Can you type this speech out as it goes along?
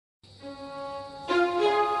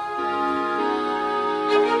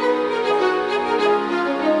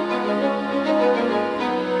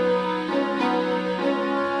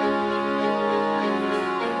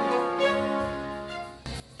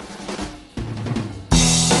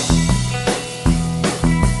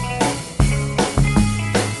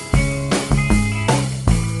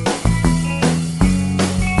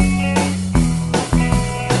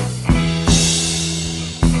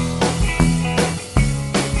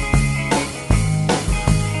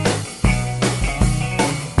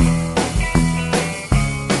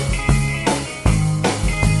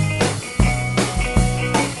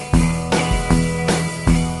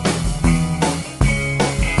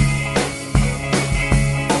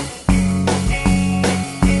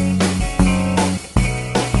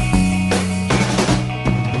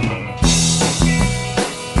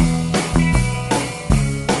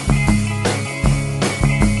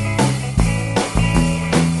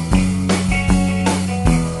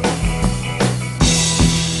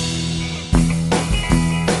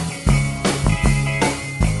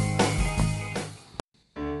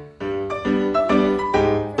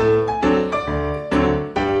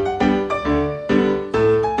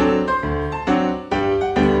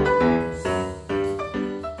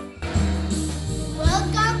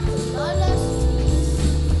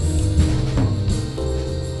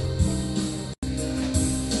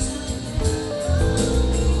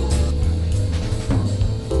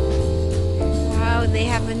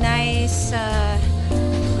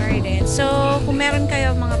meron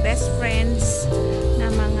kayo mga best friends na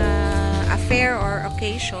mga affair or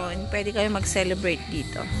occasion, pwede kayo mag-celebrate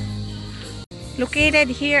dito. Located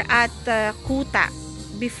here at Cuta,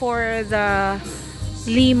 before the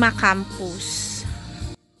LIMA campus.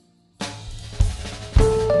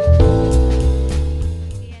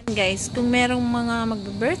 Ayan guys, kung merong mga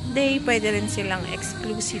mag-birthday, pwede rin silang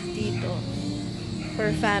exclusive dito for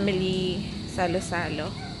family salo-salo.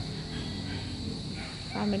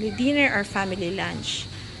 Family dinner or family lunch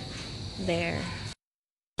there.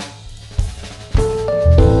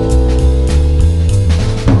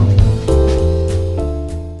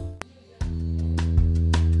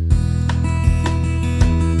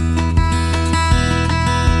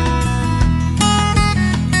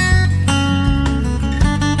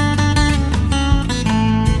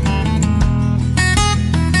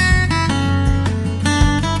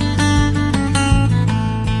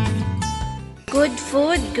 Good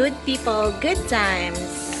food, good people, good times.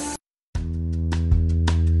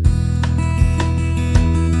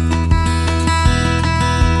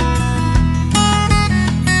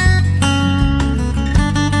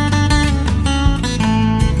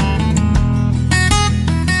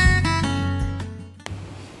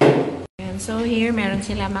 And so here, meron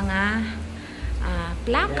sila mga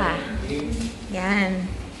plaka. Yan.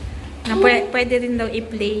 Na pwede rin daw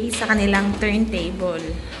i-play sa kanilang turntable.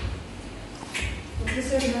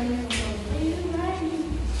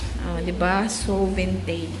 Oh, diba? So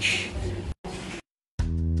vintage.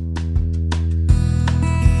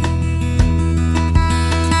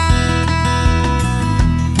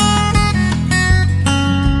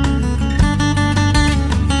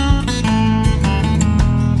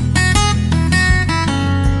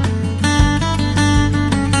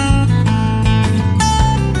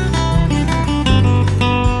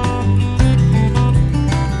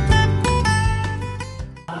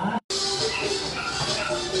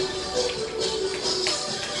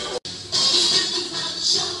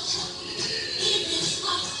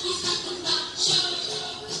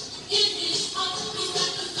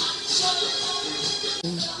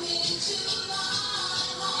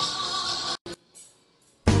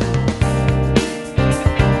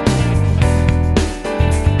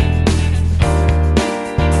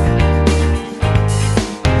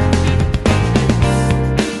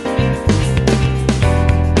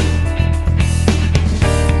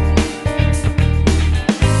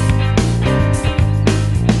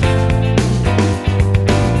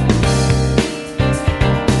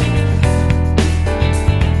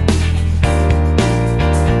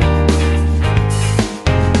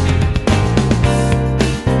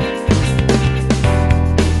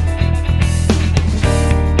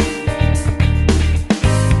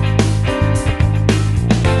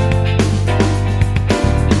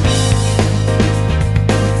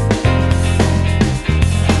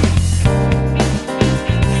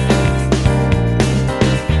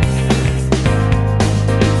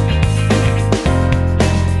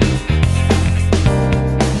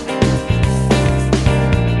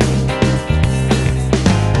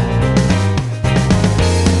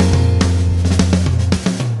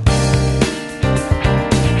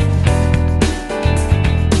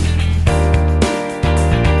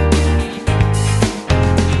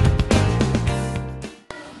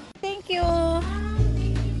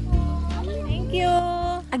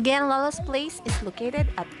 Again, LOLO'S Place is located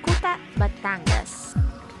at Cuta, Batangas.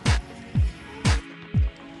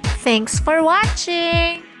 Thanks for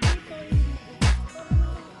watching!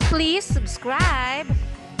 Please subscribe.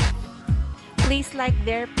 Please like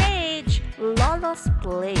their page, LOLO'S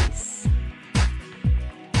Place.